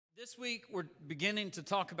This week, we're beginning to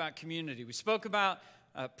talk about community. We spoke about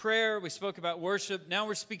prayer. We spoke about worship. Now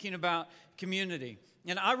we're speaking about community.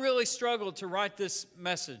 And I really struggled to write this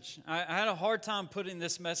message. I had a hard time putting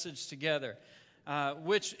this message together,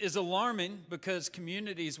 which is alarming because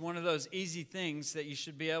community is one of those easy things that you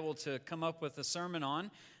should be able to come up with a sermon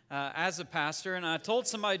on as a pastor. And I told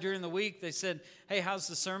somebody during the week, they said, "Hey, how's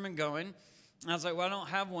the sermon going?" And I was like, "Well, I don't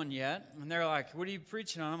have one yet." And they're like, "What are you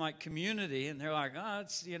preaching on?" I'm like, "Community." And they're like, "Oh,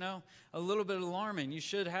 it's, a little bit alarming. You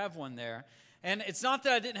should have one there." And it's not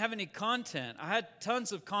that I didn't have any content. I had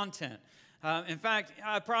tons of content. In fact,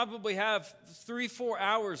 I probably have 3-4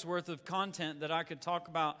 hours worth of content that I could talk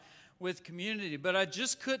about with community. But I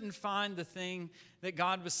just couldn't find the thing that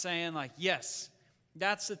God was saying, like, yes,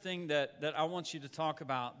 that's the thing that I want you to talk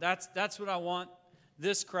about. That's what I want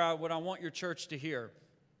this crowd, what I want your church to hear.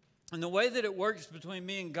 And the way that it works between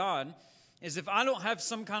me and God is if I don't have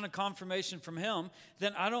some kind of confirmation from Him,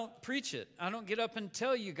 then I don't preach it. I don't get up and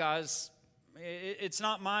tell you guys. It's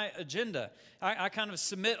not my agenda. I kind of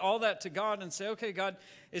submit all that to God and say, "Okay, God,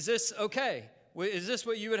 is this okay? Is this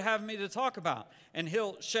what you would have me to talk about?" And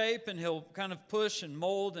He'll shape and He'll kind of push and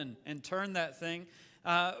mold and turn that thing.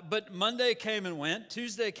 But Monday came and went.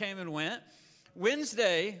 Tuesday came and went.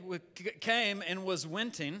 Wednesday came and was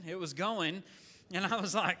winting. It was going. And I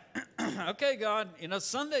was like, "Okay, God,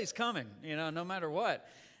 Sunday's coming, no matter what."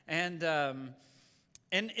 And on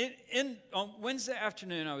Wednesday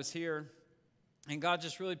afternoon, I was here, and God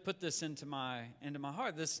just really put this into my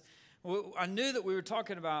heart. I knew that we were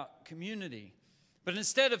talking about community, but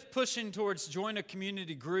instead of pushing towards join a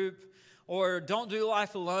community group or don't do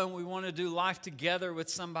life alone, we want to do life together with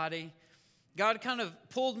somebody. God kind of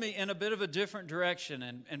pulled me in a bit of a different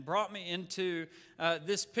direction and brought me into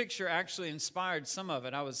this picture. Actually inspired some of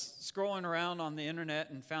it. I was scrolling around on the internet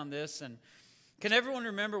and found this. And can everyone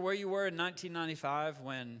remember where you were in 1995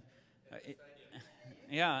 when?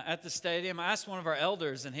 At the stadium. I asked one of our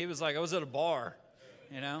elders, and he was like, "I was at a bar,"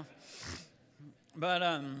 But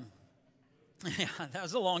that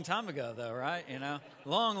was a long time ago, though, right?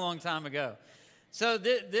 Long time ago. So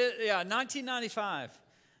 1995.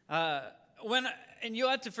 And you'll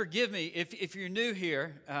have to forgive me if you're new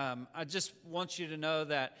here. I just want you to know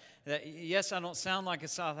that yes, I don't sound like a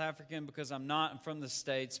South African because I'm not. I'm from the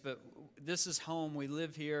States, but this is home. We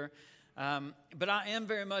live here. But I am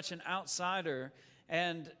very much an outsider,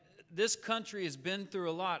 and this country has been through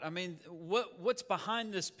a lot. I mean, what's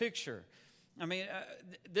behind this picture? I mean,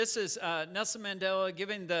 this is Nelson Mandela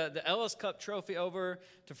giving the Ellis Cup trophy over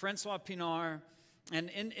to Francois Pienaar. And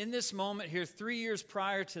in this moment here, 3 years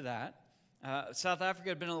prior to that, South Africa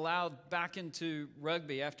had been allowed back into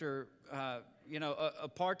rugby after,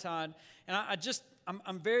 apartheid. And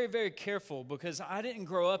I'm very, very careful because I didn't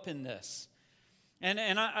grow up in this.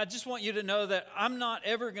 And I just want you to know that I'm not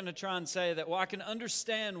ever going to try and say that, well, I can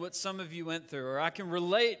understand what some of you went through, or I can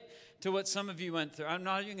relate to what some of you went through. I'm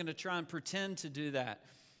not even going to try and pretend to do that.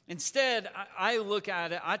 Instead, I look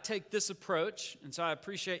at it, I take this approach, and so I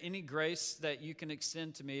appreciate any grace that you can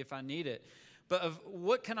extend to me if I need it. But of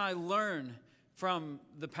what can I learn from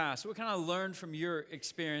the past? What can I learn from your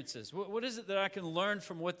experiences? What is it that I can learn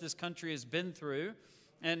from what this country has been through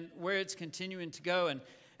and where it's continuing to go? And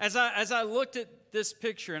as I looked at this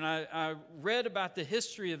picture and I read about the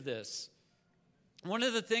history of this, one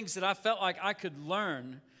of the things that I felt like I could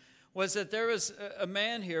learn was that there was a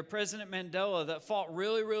man here, President Mandela, that fought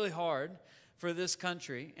really, really hard for this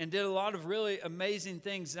country and did a lot of really amazing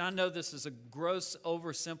things. And I know this is a gross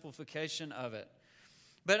oversimplification of it.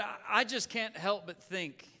 But I just can't help but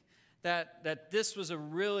think that this was a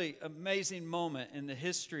really amazing moment in the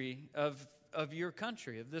history of your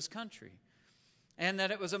country, of this country. And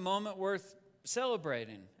that it was a moment worth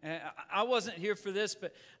celebrating. I wasn't here for this,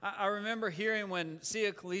 but I remember hearing when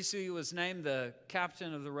Siya Kolisi was named the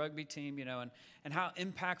captain of the rugby team, and how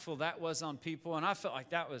impactful that was on people. And I felt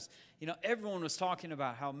like that was, everyone was talking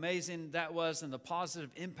about how amazing that was and the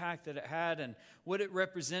positive impact that it had and what it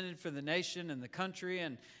represented for the nation and the country.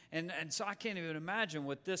 And so I can't even imagine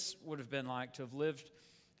what this would have been like to have lived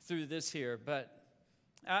through this here. But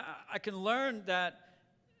I can learn that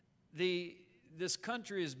this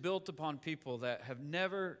country is built upon people that have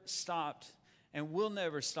never stopped and will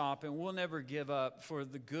never stop and will never give up for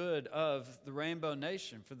the good of the Rainbow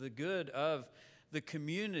Nation, for the good of the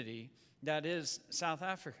community that is South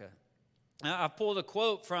Africa. Now, I pulled a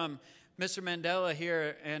quote from Mr. Mandela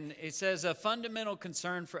here, and it says, a fundamental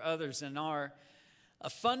concern for others a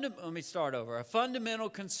fundamental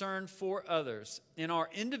concern for others in our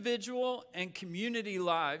individual and community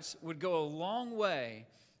lives would go a long way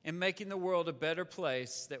in making the world a better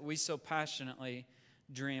place that we so passionately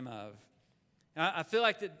dream of. I feel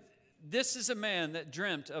like that this is a man that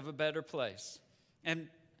dreamt of a better place. And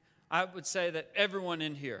I would say that everyone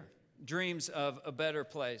in here dreams of a better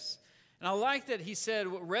place. And I like that he said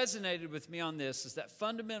what resonated with me on this is that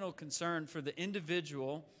fundamental concern for the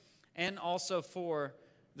individual and also for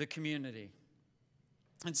the community.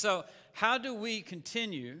 And so how do we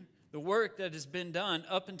continue the work that has been done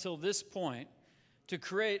up until this point to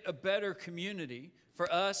create a better community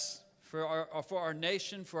for us, for our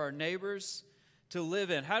nation, for our neighbors to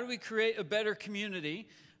live in? How do we create a better community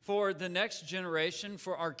for the next generation,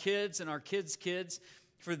 for our kids and our kids' kids,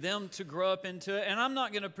 for them to grow up into it? And I'm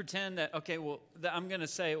not going to pretend that, I'm going to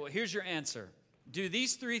say, well, here's your answer. Do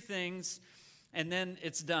these 3 things, and then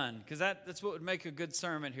it's done. Because that's what would make a good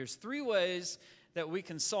sermon. Here's 3 ways that we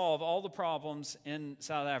can solve all the problems in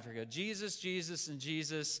South Africa. Jesus, Jesus, and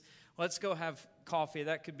Jesus. Let's go have coffee.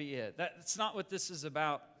 That could be it. That's not what this is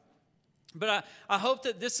about. But I hope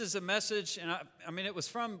that this is a message, and I mean, it was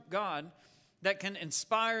from God, that can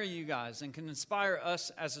inspire you guys and can inspire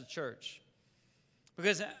us as a church.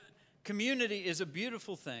 Because community is a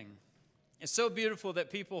beautiful thing. It's so beautiful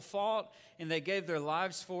that people fought and they gave their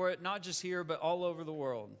lives for it, not just here, but all over the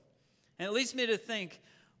world. And it leads me to think,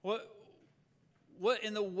 what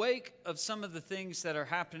in the wake of some of the things that are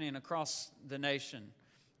happening across the nation,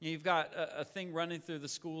 you've got a thing running through the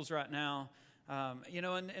schools right now, and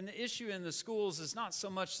the issue in the schools is not so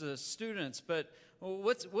much the students, but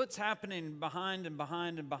what's happening behind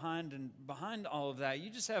all of that. You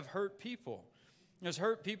just have hurt people. There's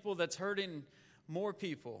hurt people that's hurting more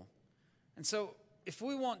people. And so if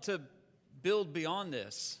we want to build beyond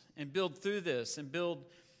this and build through this and build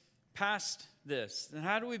past this, then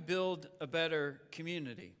how do we build a better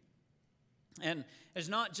community? And there's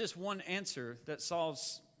not just one answer that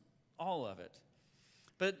solves all of it.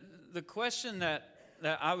 But the question that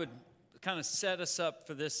I would kind of set us up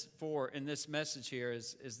for in this message here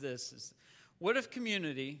is what if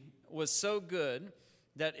community was so good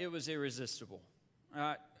that it was irresistible?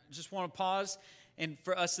 I just want to pause and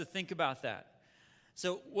for us to think about that.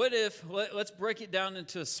 So what if, let's break it down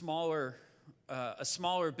into a smaller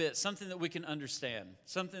bit, something that we can understand,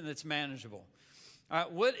 something that's manageable. All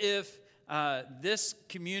right, what if this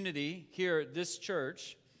community here, this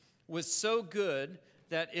church, was so good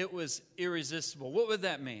that it was irresistible? What would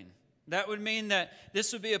that mean? That would mean that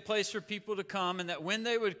this would be a place for people to come, and that when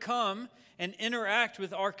they would come and interact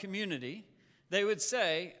with our community, they would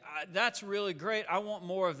say, that's really great. I want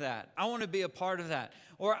more of that. I want to be a part of that.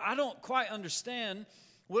 Or I don't quite understand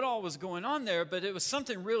what all was going on there, but it was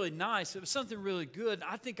something really nice. It was something really good.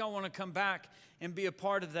 I think I want to come back and be a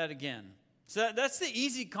part of that again. So that's the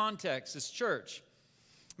easy context, is church.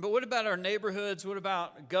 But what about our neighborhoods? What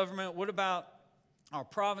about government? What about our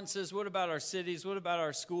provinces? What about our cities? What about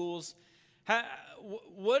our schools?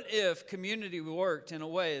 What if community worked in a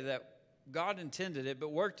way that God intended it,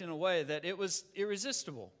 but worked in a way that it was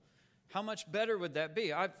irresistible? How much better would that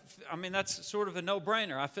be? I mean, that's sort of a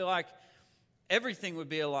no-brainer. I feel like everything would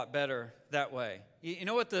be a lot better that way. You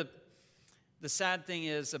know what the sad thing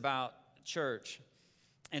is about church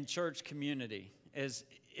and church community is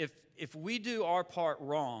if we do our part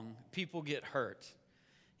wrong, people get hurt.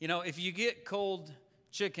 You know, if you get cold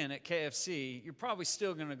chicken at KFC, you're probably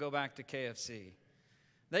still going to go back to KFC.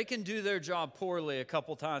 They can do their job poorly a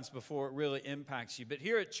couple times before it really impacts you. But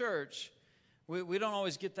here at church, we don't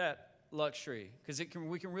always get that luxury because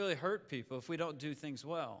we can really hurt people if we don't do things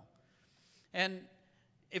well. And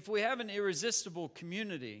if we have an irresistible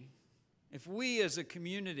community, if we as a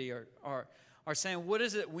community are saying, what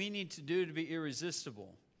is it we need to do to be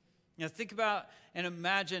irresistible? You know, think about and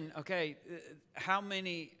imagine, okay, how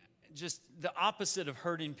many, just the opposite of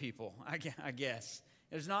hurting people, I guess.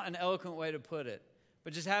 There's not an eloquent way to put it,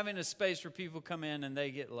 but just having a space where people come in and they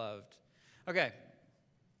get loved. Okay,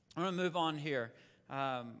 I'm going to move on here.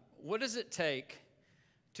 What does it take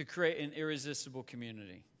to create an irresistible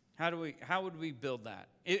community? How would we build that?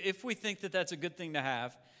 If we think that that's a good thing to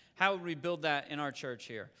have, how would we build that in our church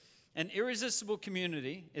here? An irresistible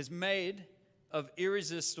community is made of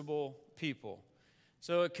irresistible people.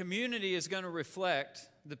 So a community is going to reflect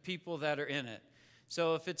the people that are in it.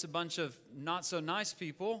 So if it's a bunch of not so nice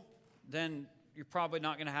people, then you're probably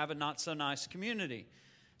not going to have a not so nice community.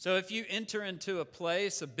 So if you enter into a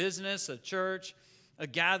place, a business, a church, a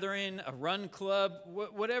gathering, a run club,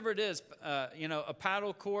 whatever it is, a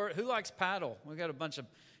paddle court. Who likes paddle? We've got a bunch of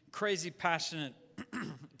crazy, passionate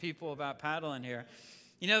people about paddle in here.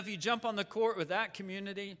 You know, if you jump on the court with that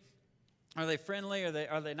community, are they friendly?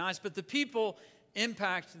 Are they nice? But the people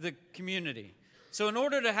impact the community. So in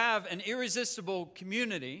order to have an irresistible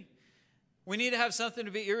community, We need to have something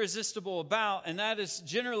to be irresistible about, and that is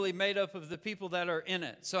generally made up of the people that are in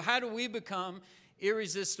it. So how do we become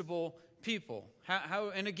irresistible people?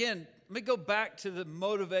 And again, let me go back to the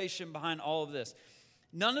motivation behind all of this.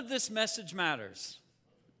 None of this message matters.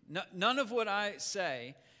 None of what I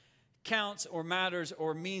say counts or matters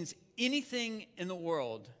or means anything in the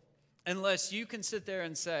world unless you can sit there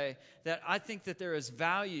and say that I think that there is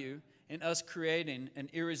value in us creating an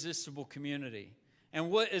irresistible community. And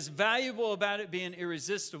what is valuable about it being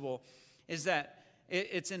irresistible is that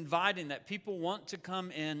it's inviting, that people want to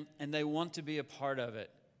come in and they want to be a part of it.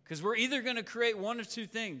 Because we're either going to create one of two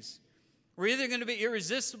things. We're either going to be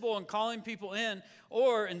irresistible and calling people in,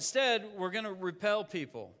 or instead we're going to repel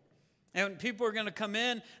people. And people are going to come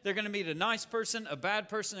in, they're going to meet a nice person, a bad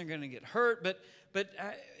person, they're going to get hurt. But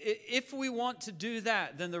if we want to do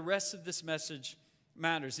that, then the rest of this message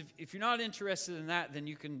matters. If you're not interested in that, then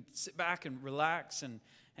you can sit back and relax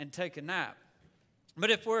and take a nap. But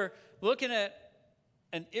if we're looking at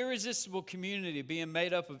an irresistible community being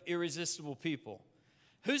made up of irresistible people,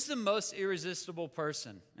 who's the most irresistible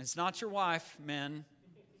person? It's not your wife, men.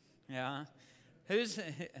 Yeah.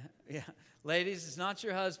 Ladies, it's not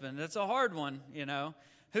your husband. That's a hard one, you know.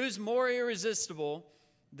 Who's more irresistible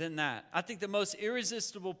than that? I think the most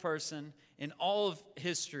irresistible person in all of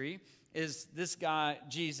history is this guy,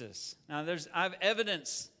 Jesus. Now, I have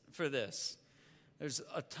evidence for this. There's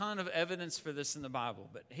a ton of evidence for this in the Bible.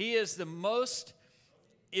 But he is the most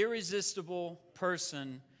irresistible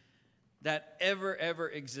person that ever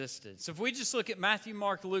existed. So if we just look at Matthew,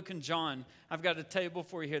 Mark, Luke, and John, I've got a table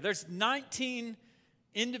for you here. There's 19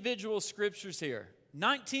 individual scriptures here.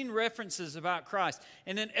 19 references about Christ.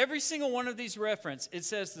 And in every single one of these references, it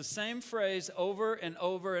says the same phrase over and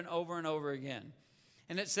over and over and over again.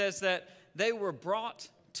 And it says that they were brought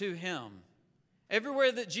to him.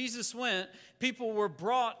 Everywhere that Jesus went, people were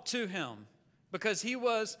brought to him because he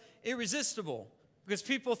was irresistible. Because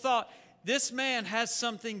people thought, this man has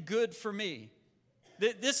something good for me.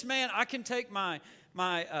 This man, I can take my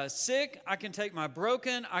sick, I can take my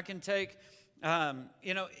broken, I can take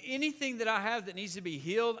anything that I have that needs to be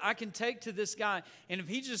healed, I can take to this guy. And if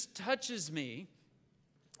he just touches me,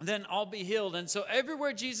 then I'll be healed. And so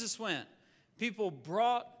everywhere Jesus went, people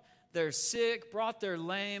brought their sick, brought their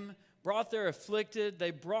lame, brought their afflicted.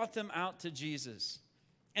 They brought them out to Jesus.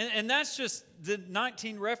 And that's just the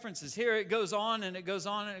 19 references. Here it goes on and it goes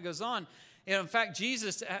on and it goes on. And in fact,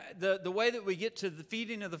 Jesus, the way that we get to the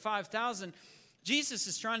feeding of the 5,000, Jesus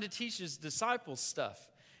is trying to teach his disciples stuff.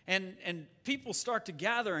 And people start to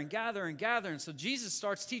gather and gather and gather. And so Jesus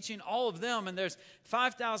starts teaching all of them. And there's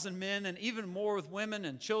 5,000 men and even more with women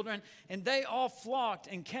and children. And they all flocked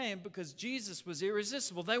and came because Jesus was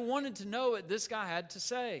irresistible. They wanted to know what this guy had to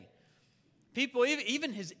say. People,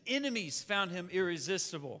 even his enemies found him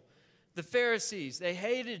irresistible. The Pharisees, they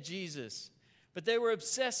hated Jesus. But they were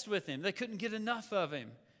obsessed with him. They couldn't get enough of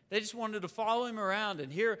him. They just wanted to follow him around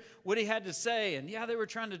and hear what he had to say. And yeah, they were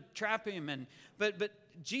trying to trap him. But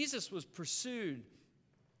Jesus was pursued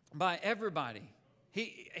by everybody.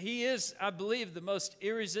 He is, I believe, the most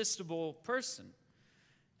irresistible person.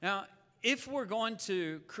 Now, if we're going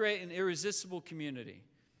to create an irresistible community,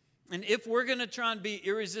 and if we're going to try and be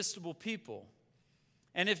irresistible people,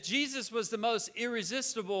 and if Jesus was the most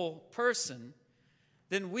irresistible person,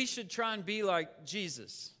 then we should try and be like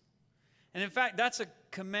Jesus. And in fact, that's a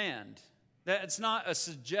command. It's not a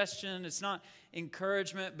suggestion, it's not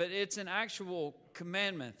encouragement, but it's an actual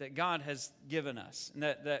commandment that God has given us, and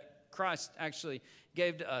that Christ actually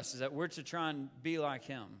gave to us, is that we're to try and be like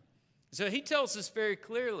him. So he tells us very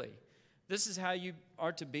clearly, this is how you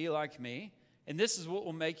are to be like me, and this is what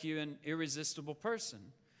will make you an irresistible person.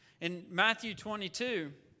 In Matthew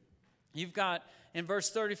 22, you've got, in verse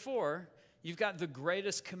 34, you've got the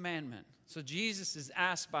greatest commandment. So Jesus is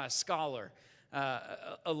asked by a scholar,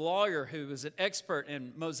 a lawyer who was an expert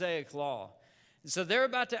in Mosaic law. And so they're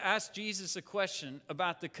about to ask Jesus a question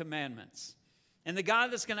about the commandments. And the guy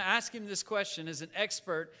that's going to ask him this question is an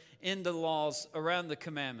expert in the laws around the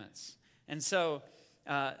commandments. And so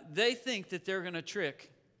they think that they're going to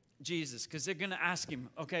trick Jesus because they're going to ask him,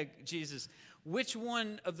 okay, Jesus, which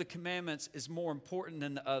one of the commandments is more important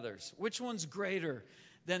than the others? Which one's greater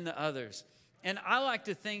than the others? And I like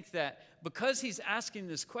to think that because he's asking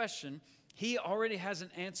this question, he already has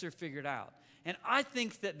an answer figured out. And I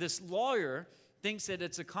think that this lawyer thinks that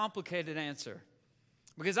it's a complicated answer.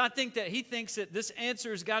 Because I think that he thinks that this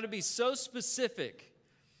answer has got to be so specific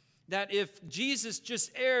that if Jesus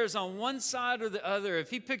just errs on one side or the other, if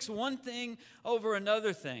he picks one thing over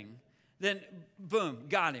another thing, then boom,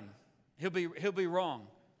 got him. He'll be wrong.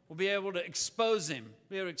 We'll be able to expose him,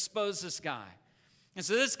 be able to expose this guy. And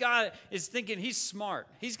so this guy is thinking he's smart.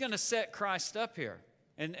 He's going to set Christ up here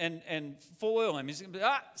and foil him. He's going to be,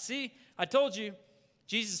 see, I told you.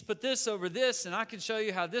 Jesus put this over this, and I can show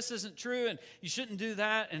you how this isn't true, and you shouldn't do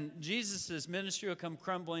that. And Jesus' ministry will come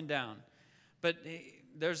crumbling down. But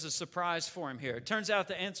there's a surprise for him here. It turns out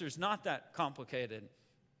the answer is not that complicated.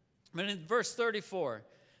 But in verse 34,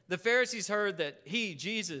 the Pharisees heard that he,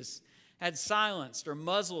 Jesus, had silenced or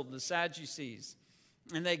muzzled the Sadducees,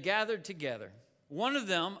 and they gathered together. One of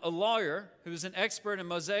them, a lawyer who was an expert in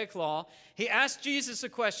Mosaic law, he asked Jesus a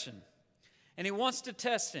question, and he wants to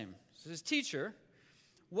test him. He says, "Teacher,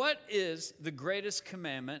 what is the greatest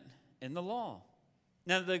commandment in the law?"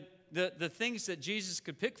 Now, the things that Jesus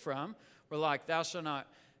could pick from were like, thou shalt not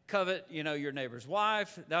covet, your neighbor's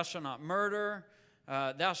wife, thou shalt not murder,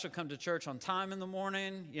 thou shalt come to church on time in the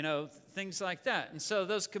morning, things like that. And so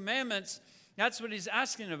those commandments, that's what he's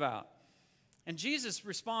asking about. And Jesus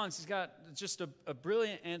responds, he's got just a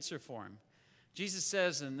brilliant answer for him. Jesus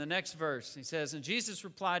says in the next verse, he says, "And Jesus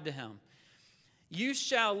replied to him, you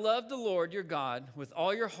shall love the Lord your God with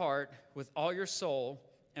all your heart, with all your soul,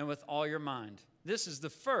 and with all your mind. This is the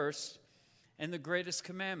first and the greatest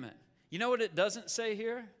commandment." You know what it doesn't say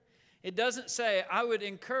here? It doesn't say, I would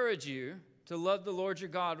encourage you to love the Lord your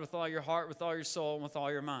God with all your heart, with all your soul, and with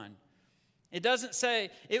all your mind. It doesn't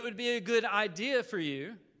say it would be a good idea for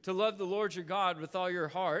you to love the Lord your God with all your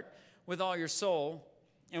heart, with all your soul,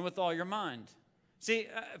 and with all your mind. See,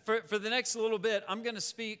 for the next little bit, I'm going to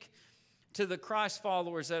speak to the Christ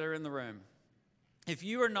followers that are in the room. If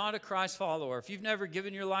you are not a Christ follower, if you've never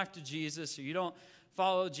given your life to Jesus, or you don't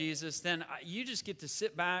follow Jesus, then you just get to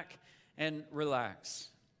sit back and relax.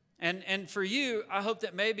 And for you, I hope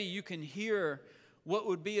that maybe you can hear what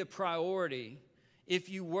would be a priority if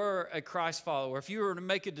you were a Christ follower, if you were to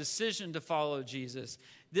make a decision to follow Jesus.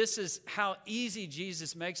 This is how easy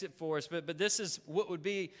Jesus makes it for us, but this is what would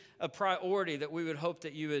be a priority that we would hope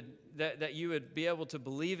that you would be able to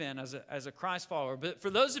believe in as a Christ follower. But for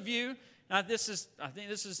those of you, I think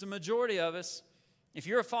this is the majority of us, if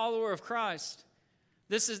you're a follower of Christ,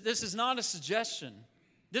 this is not a suggestion.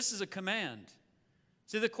 This is a command.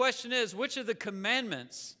 See, the question is, which of the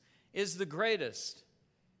commandments is the greatest?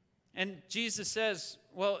 And Jesus says,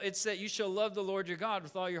 well, it's that you shall love the Lord your God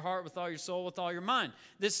with all your heart, with all your soul, with all your mind.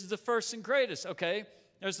 This is the first and greatest. Okay,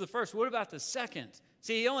 there's the first. What about the second?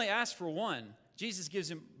 See, he only asked for one. Jesus gives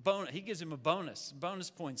him a bonus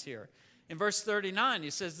points here. In verse 39, he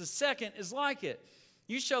says, the second is like it.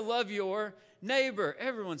 You shall love your neighbor.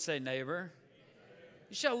 Everyone say neighbor.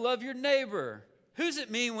 You shall love your neighbor. Who's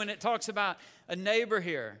it mean when it talks about a neighbor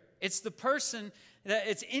here? It's the person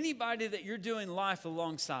it's anybody that you're doing life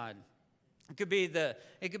alongside. It could be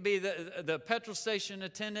the petrol station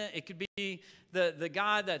attendant. It could be the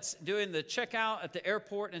guy that's doing the checkout at the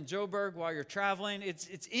airport in Joburg while you're traveling.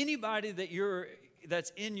 It's anybody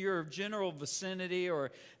that's in your general vicinity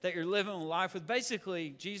or that you're living life with.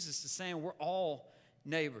 Basically, Jesus is saying we're all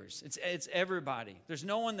neighbors. It's everybody. There's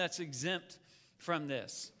no one that's exempt from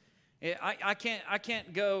this. I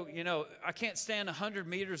can't go, I can't stand 100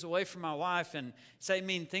 meters away from my wife and say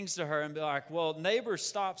mean things to her and be like, well, neighbor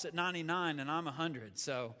stops at 99 and I'm 100.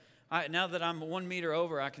 So now that I'm 1 meter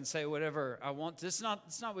over, I can say whatever I want. It's not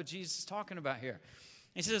what Jesus is talking about here.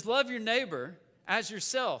 He says, love your neighbor as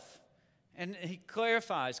yourself. And he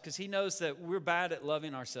clarifies because he knows that we're bad at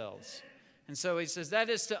loving ourselves. And so he says, that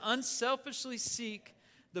is to unselfishly seek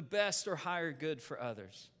the best or higher good for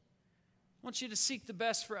others. I want you to seek the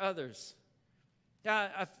best for others.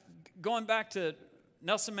 Going back to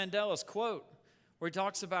Nelson Mandela's quote, where he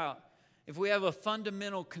talks about if we have a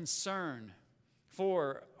fundamental concern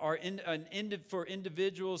for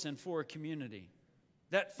individuals and for a community,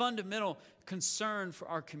 that fundamental concern for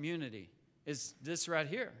our community is this right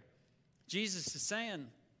here. Jesus is saying,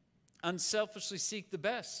 unselfishly seek the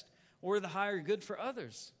best or the higher good for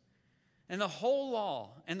others. And the whole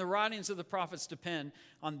law and the writings of the prophets depend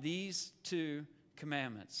on these two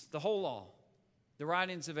commandments. The whole law, the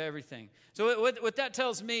writings of everything. So what that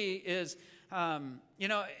tells me is, one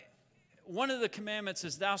of the commandments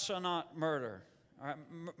is thou shalt not murder. All right?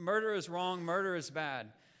 Murder is wrong. Murder is bad.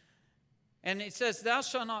 And it says thou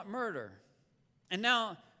shalt not murder. And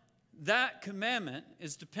now that commandment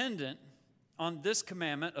is dependent on this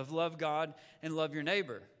commandment of love God and love your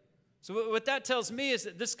neighbor. So what that tells me is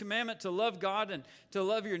that this commandment to love God and to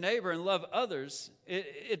love your neighbor and love others,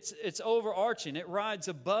 it's overarching. It rides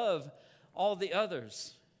above all the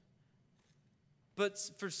others. But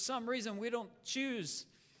for some reason, we don't choose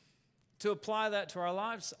to apply that to our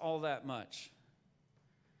lives all that much.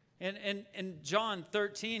 And in John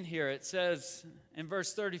 13 here, it says in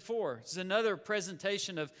verse 34, it's another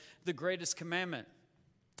presentation of the greatest commandment.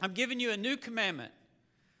 I'm giving you a new commandment.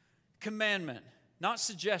 Commandment, not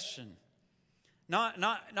suggestion, not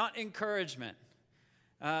encouragement,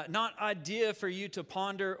 not idea for you to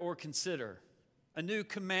ponder or consider. A new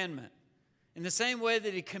commandment. In the same way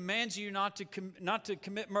that he commands you not to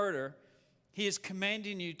commit murder, he is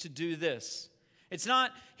commanding you to do this. It's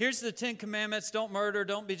not, here's the 10 commandments, don't murder,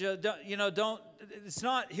 don't be, it's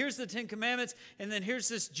not, here's the 10 commandments, and then here's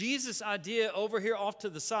this Jesus idea over here off to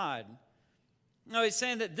the side. No, he's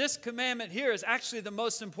saying that this commandment here is actually the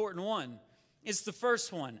most important one. It's the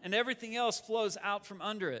first one, and everything else flows out from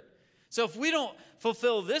under it. So if we don't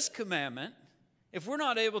fulfill this commandment, if we're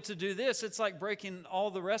not able to do this, it's like breaking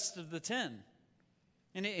all the rest of the 10.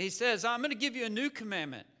 And he says, I'm going to give you a new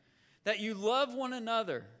commandment, that you love one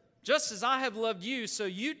another. Just as I have loved you, so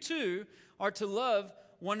you too are to love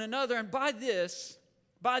one another. And by this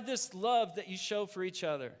love that you show for each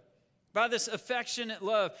other, by this affectionate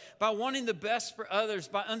love, by wanting the best for others,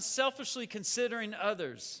 by unselfishly considering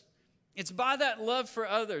others, it's by that love for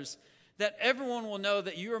others that everyone will know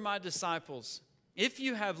that you are my disciples, if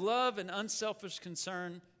you have love and unselfish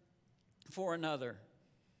concern for another.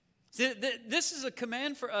 See, this is a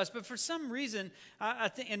command for us, but for some reason, I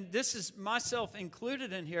think, and this is myself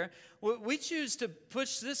included in here, we choose to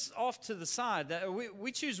push this off to the side. That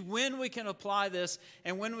we choose when we can apply this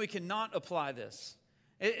and when we cannot apply this.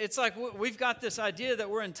 It's like we've got this idea that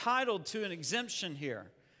we're entitled to an exemption here,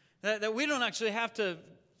 that we don't actually have to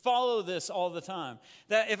follow this all the time.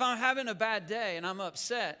 That if I'm having a bad day and I'm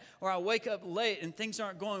upset, or I wake up late and things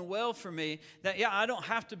aren't going well for me, that I don't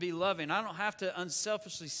have to be loving. I don't have to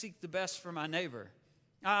unselfishly seek the best for my neighbor.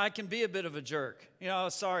 I can be a bit of a jerk.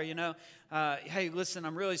 Sorry, hey, listen,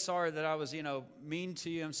 I'm really sorry that I was, mean to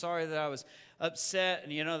you. I'm sorry that I was upset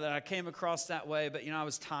and, that I came across that way, but, I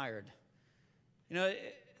was tired.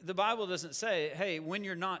 The Bible doesn't say, hey, when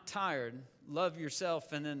you're not tired, love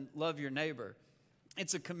yourself and then love your neighbor.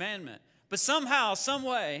 It's a commandment. But somehow, some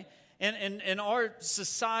way, in our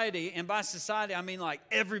society, and by society I mean like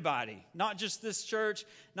everybody, not just this church,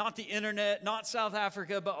 not the internet, not South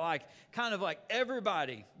Africa, but kind of like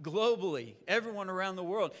everybody, globally, everyone around the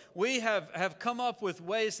world, we have come up with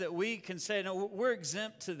ways that we can say, no, we're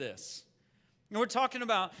exempt to this. And we're talking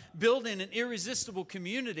about building an irresistible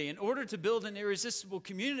community. In order to build an irresistible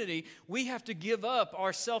community, we have to give up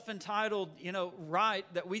our self-entitled, right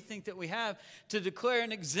that we think that we have to declare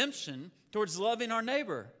an exemption towards loving our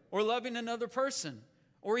neighbor or loving another person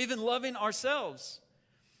or even loving ourselves.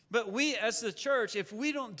 But we as the church, if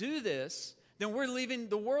we don't do this, then we're leaving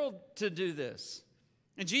the world to do this.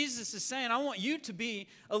 And Jesus is saying, I want you to be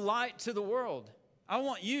a light to the world. I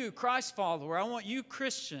want you, Christ follower. I want you,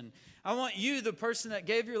 Christian. I want you, the person that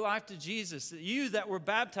gave your life to Jesus, you that were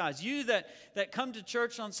baptized, you that come to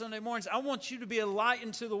church on Sunday mornings, I want you to be a light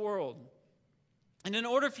into the world. And in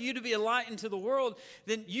order for you to be a light into the world,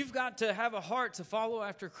 then you've got to have a heart to follow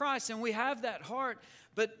after Christ. And we have that heart,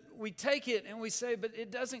 but we take it and we say, but it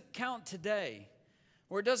doesn't count today,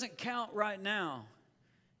 or it doesn't count right now.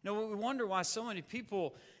 We wonder why so many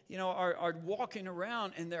people, are walking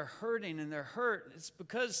around and they're hurting and they're hurt. It's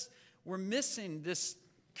because we're missing this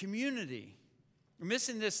community. We're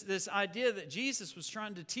missing this idea that Jesus was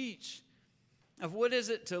trying to teach of what is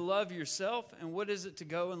it to love yourself and what is it to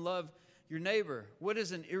go and love your neighbor. What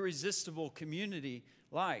is an irresistible community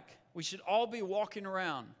like? We should all be walking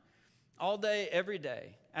around all day, every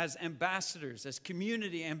day as ambassadors, as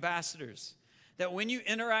community ambassadors. That when you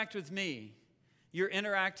interact with me, you're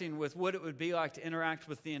interacting with what it would be like to interact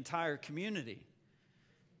with the entire community.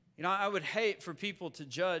 I would hate for people to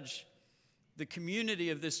judge the community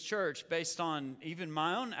of this church based on even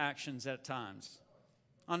my own actions at times.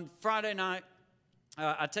 On Friday night,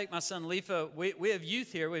 I take my son Lefa. We have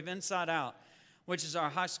youth here. We have Inside Out, which is our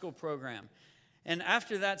high school program. And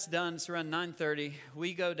after that's done, it's around 9:30,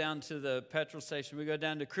 we go down to the petrol station. We go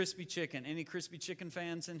down to Crispy Chicken. Any Crispy Chicken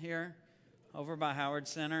fans in here? Over by Howard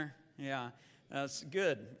Center? Yeah, it's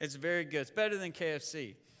good. It's very good. It's better than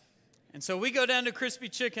KFC. And so we go down to Crispy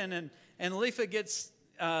Chicken, and Lefa gets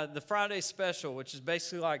the Friday special, which is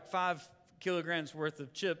basically like 5 kilograms worth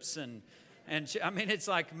of chips, and I mean, it's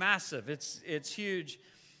like massive. It's huge.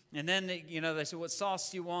 And then they say, "What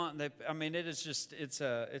sauce do you want?" And it is just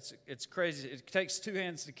it's crazy. It takes 2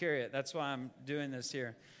 hands to carry it. That's why I'm doing this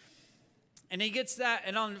here. And he gets that.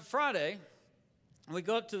 And on Friday, we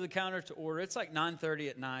go up to the counter to order. It's like 9:30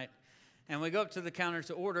 at night, and we go up to the counter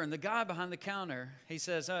to order. And the guy behind the counter, he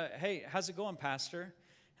says, "Hey, how's it going, Pastor?"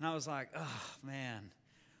 And I was like, "Oh man,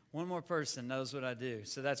 one more person knows what I do."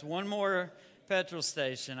 So that's one more petrol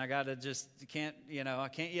station. I got to I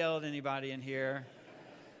can't yell at anybody in here.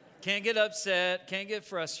 Can't get upset, can't get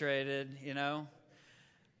frustrated,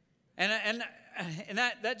 And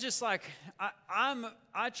that just like,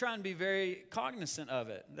 I try and be very cognizant of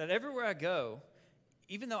it, that everywhere I go,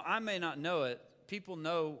 even though I may not know it, people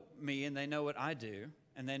know me and they know what I do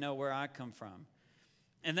and they know where I come from.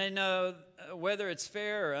 And they know whether it's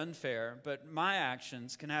fair or unfair, but my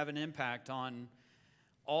actions can have an impact on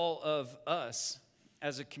all of us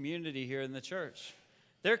as a community here in the church.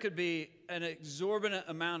 There could be an exorbitant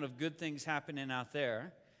amount of good things happening out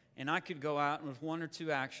there, and I could go out and with one or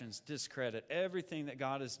two actions discredit everything that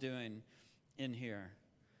God is doing in here.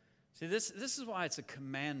 See, this is why it's a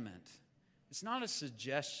commandment. It's not a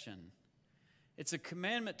suggestion. It's a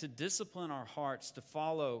commandment to discipline our hearts to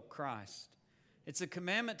follow Christ. It's a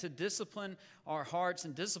commandment to discipline our hearts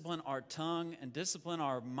and discipline our tongue and discipline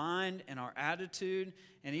our mind and our attitude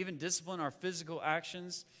and even discipline our physical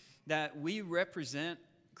actions, that we represent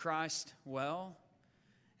Christ well.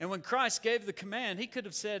 And when Christ gave the command, he could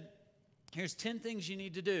have said, here's 10 things you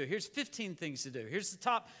need to do. Here's 15 things to do. Here's the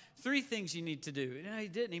top 3 things you need to do. No, he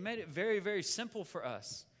didn't. He made it very, very simple for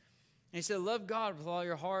us. And he said, love God with all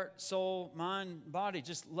your heart, soul, mind, body.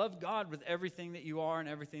 Just love God with everything that you are and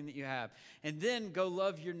everything that you have. And then go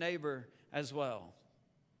love your neighbor as well.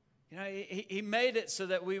 You know, he made it so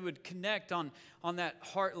that we would connect on that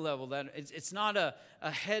heart level. That it's not a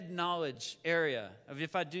head knowledge area of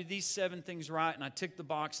if I do these 7 things right and I tick the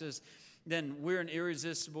boxes, then we're an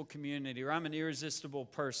irresistible community, or I'm an irresistible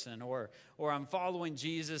person, or I'm following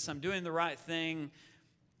Jesus, I'm doing the right thing.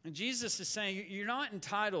 And Jesus is saying, you're not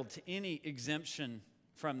entitled to any exemption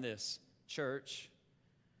from this, church.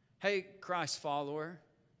 Hey, Christ follower,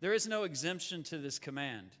 there is no exemption to this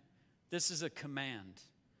command. This is a command.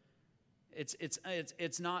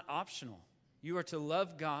 It's not optional. You are to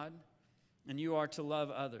love God, and you are to love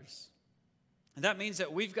others. And that means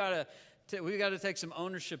that we've got to take some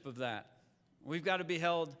ownership of that. We've got to be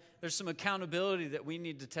held. There's some accountability that we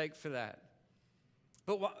need to take for that.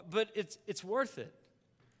 But it's worth it.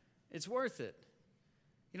 It's worth it.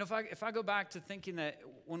 You know, if I go back to thinking that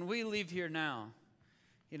when we leave here now,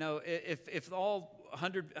 you know, if all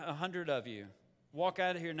 100 of you walk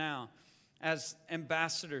out of here now as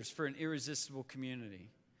ambassadors for an irresistible community,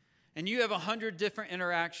 and you have 100 different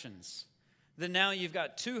interactions, then now you've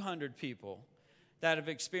got 200 people that have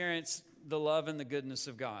experienced the love and the goodness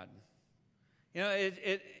of God. You know,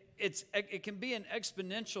 it can be an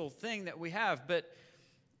exponential thing that we have, but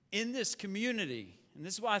in this community, and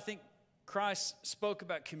this is why I think Christ spoke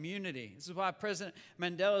about community. This is why President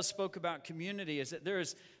Mandela spoke about community, is that there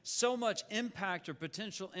is so much impact or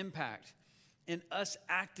potential impact in us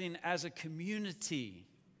acting as a community.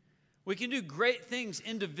 We can do great things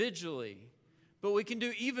individually, but we can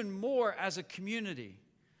do even more as a community.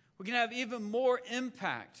 We can have even more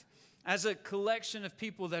impact as a collection of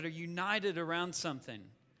people that are united around something.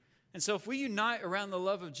 And so if we unite around the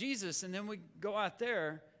love of Jesus and then we go out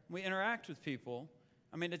there, we interact with people,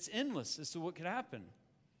 I mean, it's endless as to what could happen.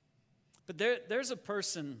 But there's a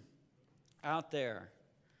person out there,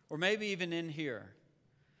 or maybe even in here,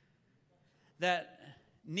 that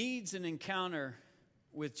needs an encounter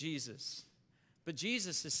with Jesus. But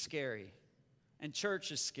Jesus is scary, and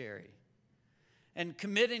church is scary. And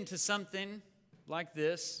committing to something like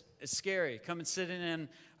this is scary. Coming sitting in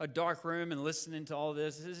a dark room and listening to all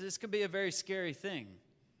this could be a very scary thing.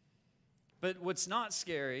 But what's not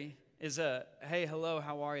scary is hey, hello,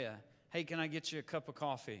 how are you? Hey, can I get you a cup of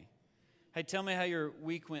coffee? Hey, tell me how your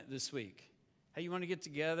week went this week. Hey, you want to get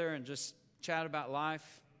together and just chat about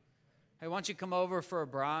life? Hey, why don't you come over for a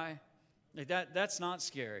braai? Like that's not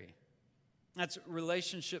scary. That's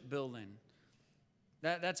relationship building.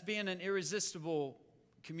 That's being an irresistible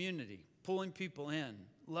community, pulling people in,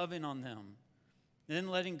 loving on them, and then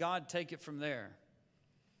letting God take it from there.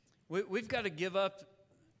 We've got to give up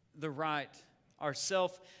the right,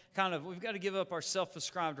 we've got to give up our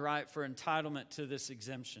self-ascribed right for entitlement to this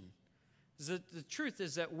exemption. The truth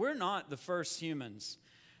is that we're not the first humans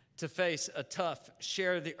to face a tough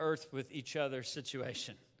share the earth with each other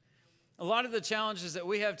situation. A lot of the challenges that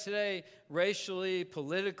we have today, racially,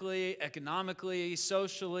 politically, economically,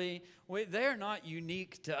 socially, they're not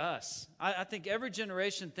unique to us. I think every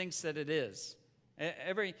generation thinks that it is.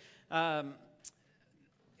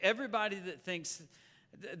 Everybody that thinks,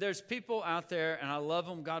 there's people out there, and I love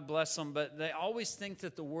them, God bless them, but they always think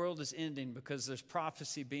that the world is ending because there's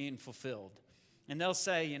prophecy being fulfilled. And they'll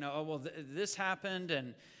say, you know, oh, well, this happened,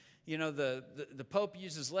 and you know, the Pope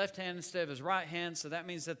used his left hand instead of his right hand, so that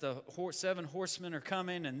means that the 7 horsemen are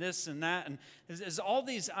coming, and this and that. And there's all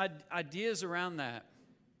these ideas around that.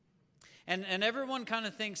 And everyone kind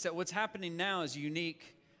of thinks that what's happening now is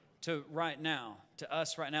unique to right now, to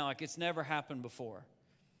us right now, like it's never happened before.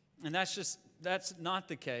 And that's that's not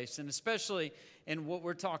the case. And especially in what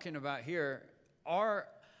we're talking about here, our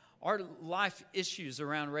life issues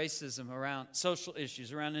around racism, around social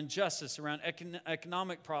issues, around injustice, around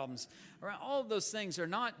economic problems, around all of those things are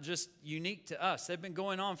not just unique to us. They've been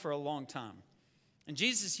going on for a long time. And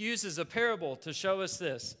Jesus uses a parable to show us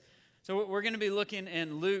this. So we're going to be looking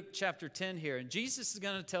in Luke chapter 10 here. And Jesus is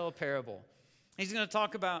going to tell a parable. He's going to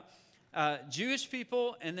talk about Jewish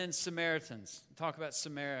people and then Samaritans. Talk about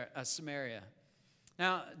Samaria.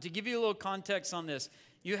 Now, to give you a little context on this,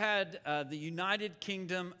 you had the United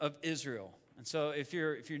Kingdom of Israel. And so if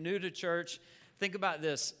you're new to church, think about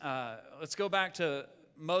this. Let's go back to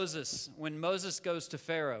Moses. When Moses goes to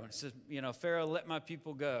Pharaoh and says, Pharaoh, let my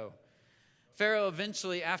people go. Pharaoh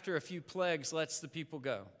eventually, after a few plagues, lets the people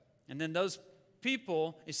go. And then those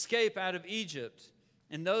people escape out of Egypt.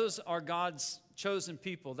 And those are God's chosen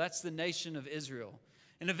people. That's the nation of Israel.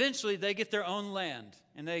 And eventually they get their own land.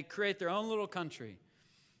 And they create their own little country.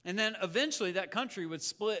 And then eventually that country would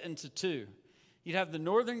split into two. You'd have the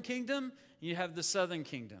northern kingdom. You'd have the southern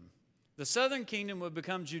kingdom. The southern kingdom would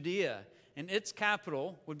become Judea. And its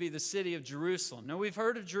capital would be the city of Jerusalem. Now we've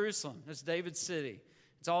heard of Jerusalem. That's David's city.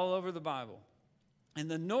 It's all over the Bible. In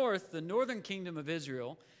the north, the northern kingdom of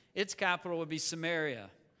Israel, its capital would be Samaria.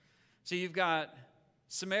 So you've got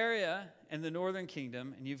Samaria and the northern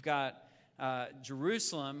kingdom, and you've got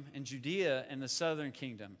Jerusalem and Judea and the southern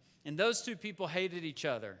kingdom. And those two people hated each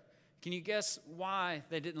other. Can you guess why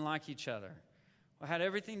they didn't like each other? Well, it had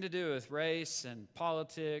everything to do with race and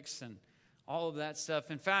politics and all of that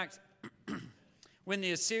stuff. In fact, when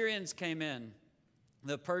the Assyrians came in,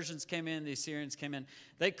 the Persians came in, the Assyrians came in,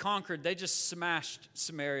 they just smashed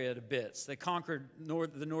Samaria to bits. They conquered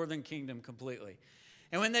the northern kingdom completely.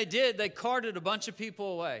 And when they did, they carted a bunch of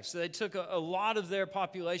people away. So they took a lot of their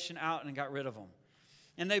population out and got rid of them.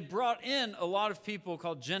 And they brought in a lot of people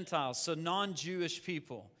called Gentiles, so non-Jewish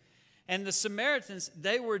people. And the Samaritans,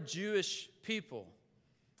 they were Jewish people,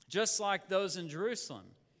 just like those in Jerusalem.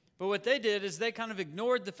 But what they did is they kind of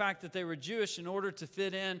ignored the fact that they were Jewish in order to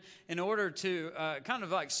fit in order to kind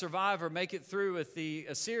of like survive or make it through with the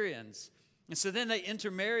Assyrians. And so then they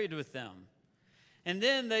intermarried with them. And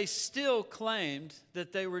then they still claimed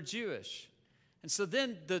that they were Jewish. And so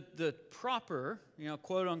then the proper,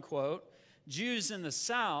 quote unquote, Jews in the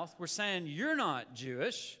South were saying, you're not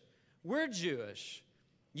Jewish, we're Jewish.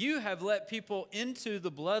 You have let people into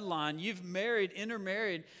the bloodline. You've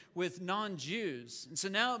intermarried with non-Jews. And so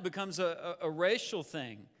now it becomes a racial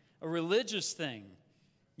thing, a religious thing.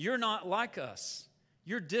 You're not like us.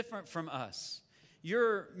 You're different from us.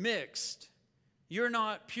 You're mixed. You're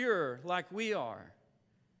not pure like we are.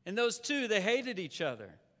 And those two, they hated each other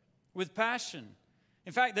with passion.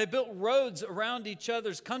 In fact, they built roads around each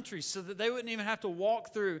other's country so that they wouldn't even have to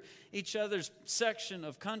walk through each other's section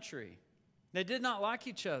of country. They did not like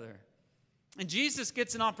each other. And Jesus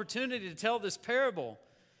gets an opportunity to tell this parable.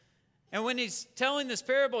 And when he's telling this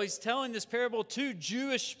parable to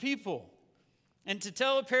Jewish people. And to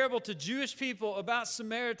tell a parable to Jewish people about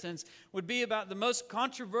Samaritans would be about the most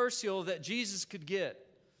controversial that Jesus could get.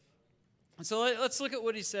 And so let's look at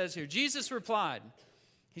what he says here. Jesus replied.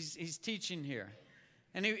 He's teaching here.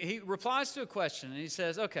 And he replies to a question. And he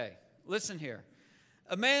says, okay, listen here.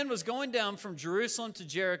 A man was going down from Jerusalem to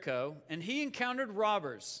Jericho, and he encountered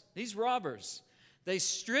robbers. These robbers, they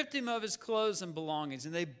stripped him of his clothes and belongings,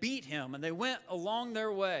 and they beat him, and they went along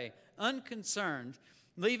their way, unconcerned,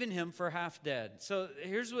 leaving him for half dead. So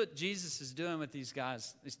here's what Jesus is doing with these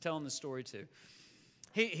guys. He's telling the story to.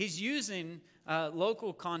 He's using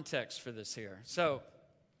local context for this here. So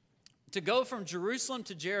to go from Jerusalem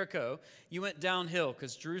to Jericho, you went downhill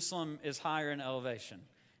because Jerusalem is higher in elevation.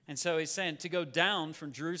 And so he's saying to go down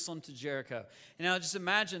from Jerusalem to Jericho. And now just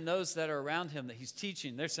imagine those that are around him that he's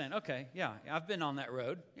teaching. They're saying, okay, yeah, I've been on that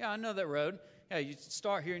road. Yeah, I know that road. Yeah, you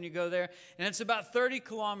start here and you go there. And it's about 30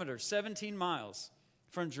 kilometers, 17 miles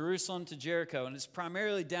from Jerusalem to Jericho. And it's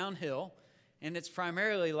primarily downhill. And it's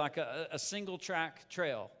primarily like a single track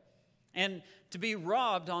trail. And to be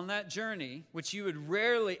robbed on that journey, which you would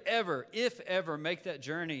rarely ever, if ever, make that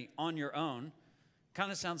journey on your own,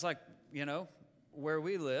 kind of sounds like, where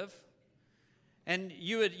we live. And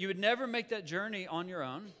you would never make that journey on your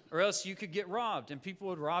own, or else you could get robbed, and people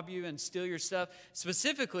would rob you and steal your stuff.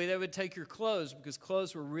 Specifically, they would take your clothes, because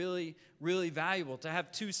clothes were really, really valuable. To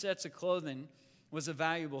have 2 sets of clothing was a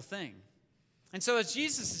valuable thing. And so as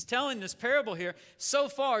Jesus is telling this parable here, so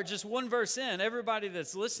far, just one verse in, everybody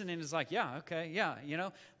that's listening is like, yeah, okay, yeah,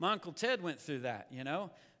 my Uncle Ted went through that,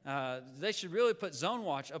 They should really put Zone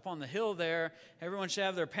Watch up on the hill there. Everyone should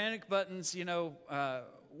have their panic buttons,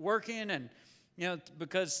 working, and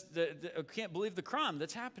because I can't believe the crime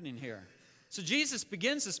that's happening here. So Jesus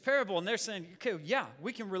begins this parable, and they're saying, okay, yeah,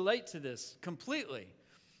 we can relate to this completely.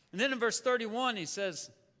 And then in verse 31, he says,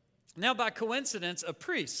 now by coincidence, a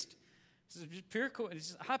priest, this is pure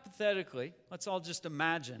hypothetically, let's all just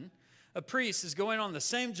imagine, a priest is going on the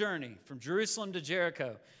same journey from Jerusalem to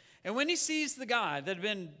Jericho. And when he sees the guy that had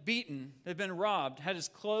been beaten, that had been robbed, had his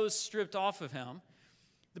clothes stripped off of him,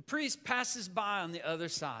 the priest passes by on the other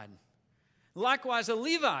side. Likewise, a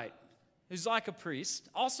Levite, who's like a priest,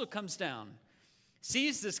 also comes down,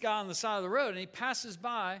 sees this guy on the side of the road, and he passes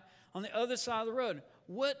by on the other side of the road.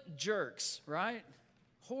 What jerks, right?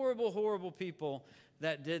 Horrible, horrible people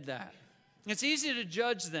that did that. It's easy to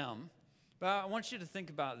judge them, but I want you to think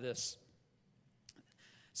about this.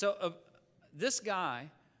 So this guy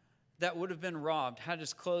that would have been robbed had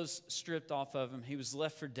his clothes stripped off of him. He was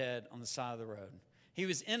left for dead on the side of the road. He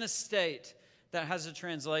was in a state that has a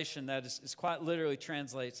translation that is quite literally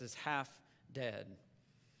translates as half dead.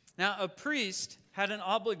 Now, a priest had an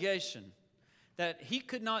obligation that he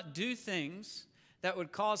could not do things that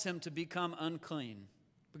would cause him to become unclean.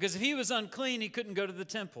 Because if he was unclean, he couldn't go to the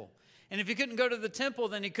temple. And if he couldn't go to the temple,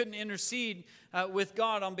 then he couldn't intercede with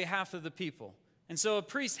God on behalf of the people. And so a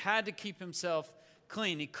priest had to keep himself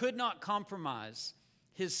clean. He could not compromise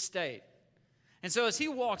his state. And so as he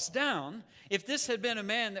walks down, if this had been a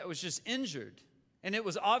man that was just injured, and it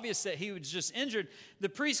was obvious that he was just injured, the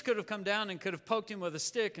priest could have come down and could have poked him with a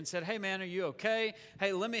stick and said, hey, man, are you okay?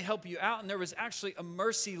 Hey, let me help you out. And there was actually a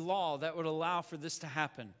mercy law that would allow for this to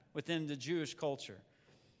happen within the Jewish culture.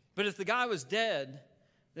 But if the guy was dead,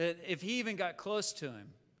 that if he even got close to him,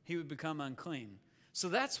 he would become unclean. So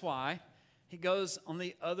that's why he goes on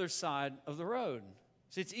the other side of the road.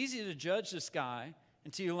 See, it's easy to judge this guy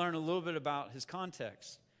until you learn a little bit about his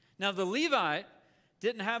context. Now, the Levite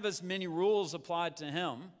didn't have as many rules applied to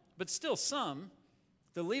him, but still some.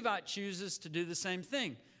 The Levite chooses to do the same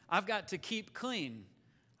thing. I've got to keep clean.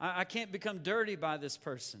 I can't become dirty by this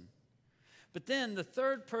person. But then the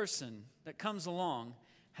third person that comes along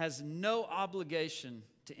has no obligation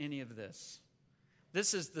to any of this.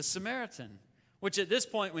 This is the Samaritan, which at this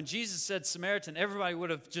point, when Jesus said Samaritan, everybody would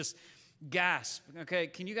have just gasped. Okay,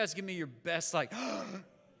 can you guys give me your best, like,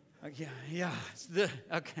 yeah.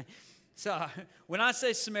 Okay. So when I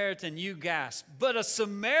say Samaritan, you gasp. But a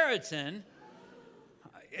Samaritan,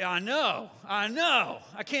 I know.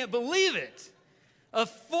 I can't believe it. A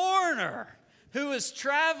foreigner who was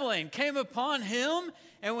traveling came upon him,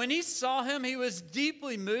 and when he saw him, he was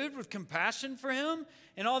deeply moved with compassion for him.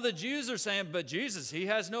 And all the Jews are saying, but Jesus, he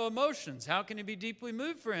has no emotions. How can he be deeply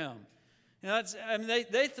moved for him? You know,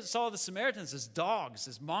 they saw the Samaritans as dogs,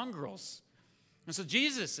 as mongrels. And so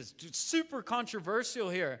Jesus is super controversial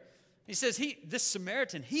here. He says, this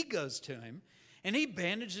Samaritan, he goes to him, and he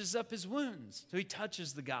bandages up his wounds. So he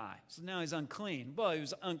touches the guy. So now he's unclean. Well, he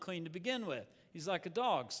was unclean to begin with. He's like a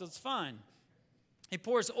dog, so it's fine. He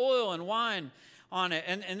pours oil and wine on it,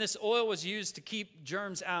 and this oil was used to keep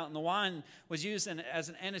germs out, and the wine was used as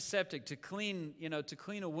an antiseptic to clean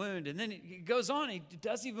a wound. And then he goes on, he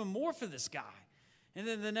does even more for this guy. And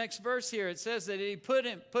then the next verse here, it says that he put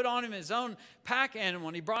on him his own pack animal,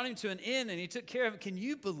 and he brought him to an inn, and he took care of it. Can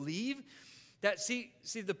you believe that? See,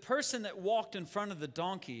 the person that walked in front of the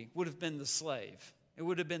donkey would have been the slave. It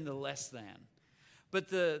would have been the less than. But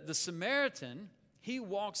the Samaritan, he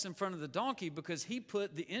walks in front of the donkey because he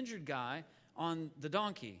put the injured guy on the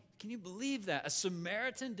donkey. Can you believe that? A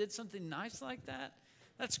Samaritan did something nice like that?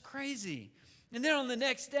 That's crazy. And then on the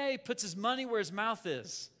next day, he puts his money where his mouth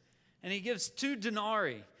is. And he gives 2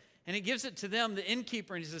 denarii. And he gives it to them, the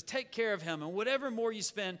innkeeper, and he says, take care of him. And whatever more you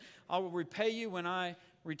spend, I will repay you when I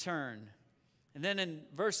return. And then in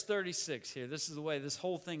verse 36 here, this is the way this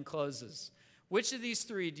whole thing closes. Which of these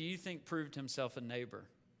 3 do you think proved himself a neighbor?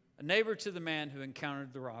 A neighbor to the man who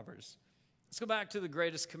encountered the robbers. Let's go back to the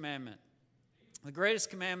greatest commandment. The greatest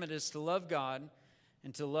commandment is to love God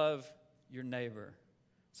and to love your neighbor.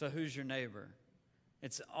 So who's your neighbor?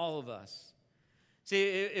 It's all of us. See,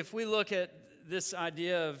 if we look at this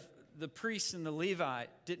idea of the priest and the Levite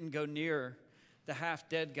didn't go near the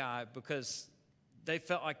half-dead guy because they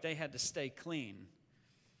felt like they had to stay clean.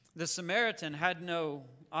 The Samaritan had no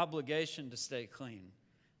obligation to stay clean.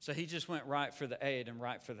 So he just went right for the aid and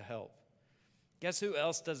right for the help. Guess who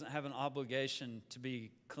else doesn't have an obligation to be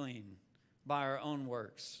clean by our own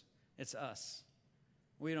works? It's us.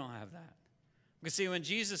 We don't have that. Because see, when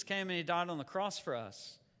Jesus came and he died on the cross for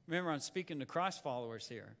us, remember, I'm speaking to Christ followers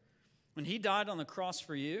here. When he died on the cross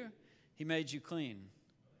for you, he made you clean.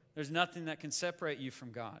 There's nothing that can separate you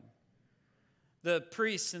from God. The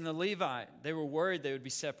priests and the Levite, they were worried they would be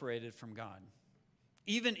separated from God.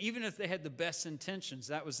 Even if they had the best intentions,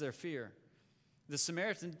 that was their fear. The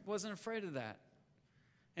Samaritan wasn't afraid of that.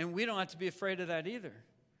 And we don't have to be afraid of that either.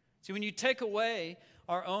 See, when you take away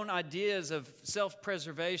our own ideas of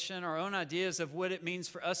self-preservation, our own ideas of what it means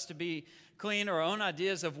for us to be clean, our own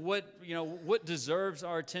ideas of what deserves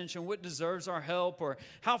our attention, what deserves our help, or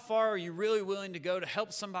how far are you really willing to go to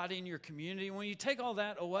help somebody in your community, when you take all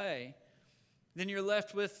that away, then you're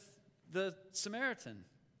left with the Samaritan.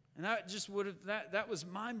 And that just that was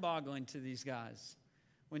mind-boggling to these guys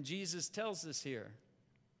when Jesus tells us here.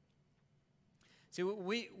 See,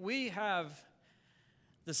 we have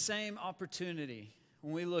the same opportunity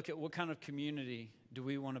when we look at what kind of community do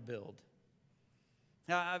we want to build.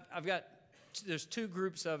 Now, there's two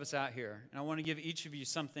groups of us out here, and I want to give each of you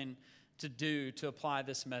something to do to apply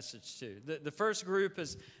this message to. The first group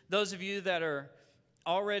is those of you that are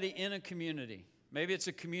already in a community. Maybe it's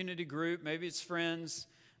a community group, maybe it's friends,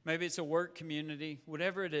 maybe it's a work community,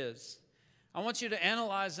 whatever it is. I want you to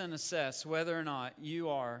analyze and assess whether or not you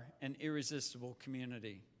are an irresistible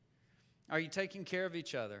community. Are you taking care of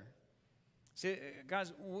each other? See,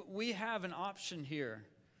 guys, we have an option here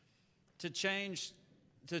to change.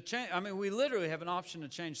 I mean, we literally have an option to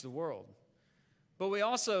change the world. But we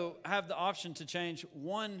also have the option to change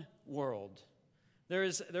one world. There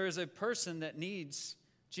is a person that needs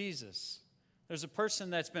Jesus. There's a person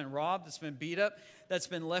that's been robbed, that's been beat up, that's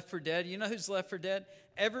been left for dead. You know who's left for dead?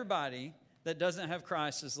 Everybody that doesn't have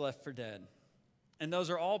Christ is left for dead. And those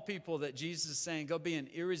are all people that Jesus is saying, go be an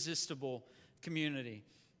irresistible community.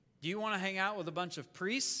 Do you want to hang out with a bunch of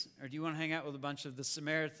priests, or do you want to hang out with a bunch of the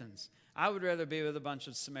Samaritans? I would rather be with a bunch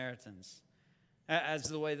of Samaritans, as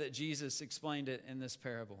the way that Jesus explained it in this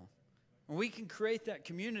parable. And we can create that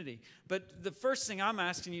community. But the first thing I'm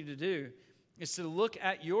asking you to do is to look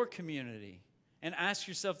at your community and ask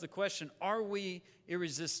yourself the question, are we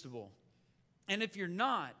irresistible? And if you're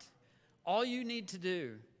not, all you need to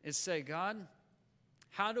do is say, God,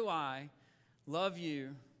 how do I love you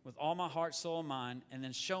with all my heart, soul, and mind, and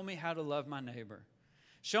then show me how to love my neighbor?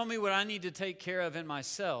 Show me what I need to take care of in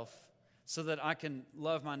myself so that I can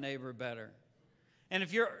love my neighbor better. And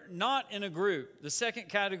if you're not in a group, the second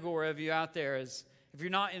category of you out there is, if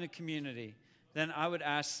you're not in a community, then I would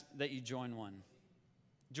ask that you join one.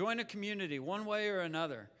 Join a community one way or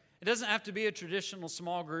another. It doesn't have to be a traditional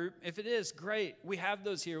small group. If it is, great. We have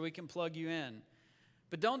those here. We can plug you in.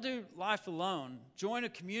 But don't do life alone. Join a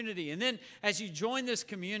community. And then as you join this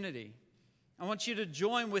community, I want you to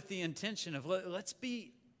join with the intention of let's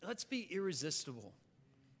be irresistible.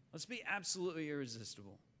 Let's be absolutely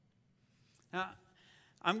irresistible. Now,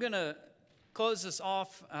 I'm going to close this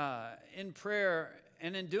off in prayer.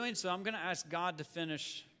 And in doing so, I'm going to ask God to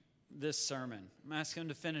finish this sermon. I'm asking him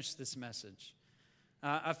to finish this message.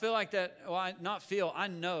 I feel like that, I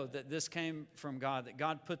know that this came from God, that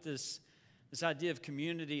God put this idea of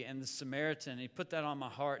community and the Samaritan, he put that on my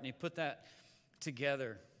heart, and he put that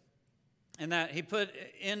together. And that he put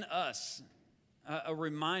in us a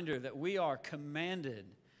reminder that we are commanded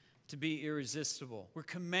to be irresistible. We're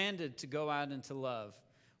commanded to go out into love.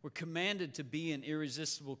 We're commanded to be an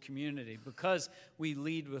irresistible community because we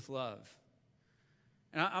lead with love.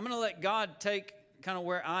 And I'm going to let God take kind of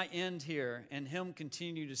where I end here and him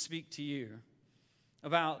continue to speak to you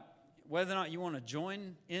about whether or not you want to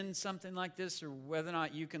join in something like this, or whether or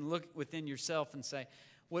not you can look within yourself and say,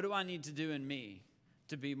 what do I need to do in me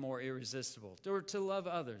to be more irresistible, or to love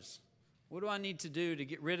others? What do I need to do to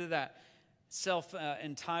get rid of that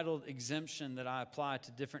self-entitled exemption that I apply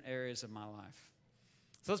to different areas of my life?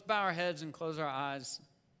 So let's bow our heads and close our eyes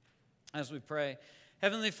as we pray.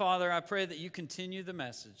 Heavenly Father, I pray that you continue the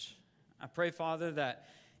message. I pray, Father, that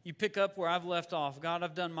you pick up where I've left off. God,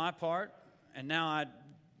 I've done my part, and now I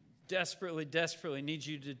desperately, desperately need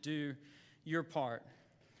you to do your part.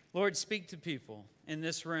 Lord, speak to people in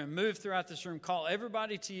this room. Move throughout this room. Call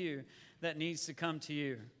everybody to you that needs to come to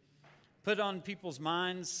you. Put on people's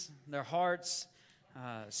minds, their hearts.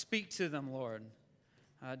 Speak to them, Lord.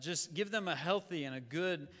 Just give them a healthy and a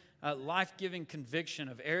good, life-giving conviction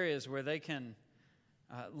of areas where they can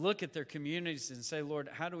look at their communities and say, Lord,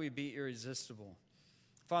 how do we be irresistible?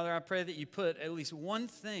 Father, I pray that you put at least one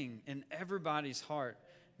thing in everybody's heart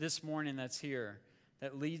this morning that's here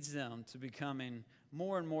that leads them to becoming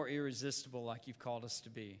more and more irresistible like you've called us to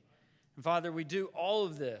be. And Father, we do all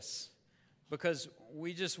of this because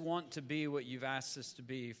we just want to be what you've asked us to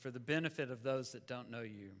be for the benefit of those that don't know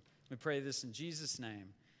you. We pray this in Jesus' name.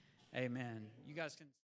 Amen. You guys can...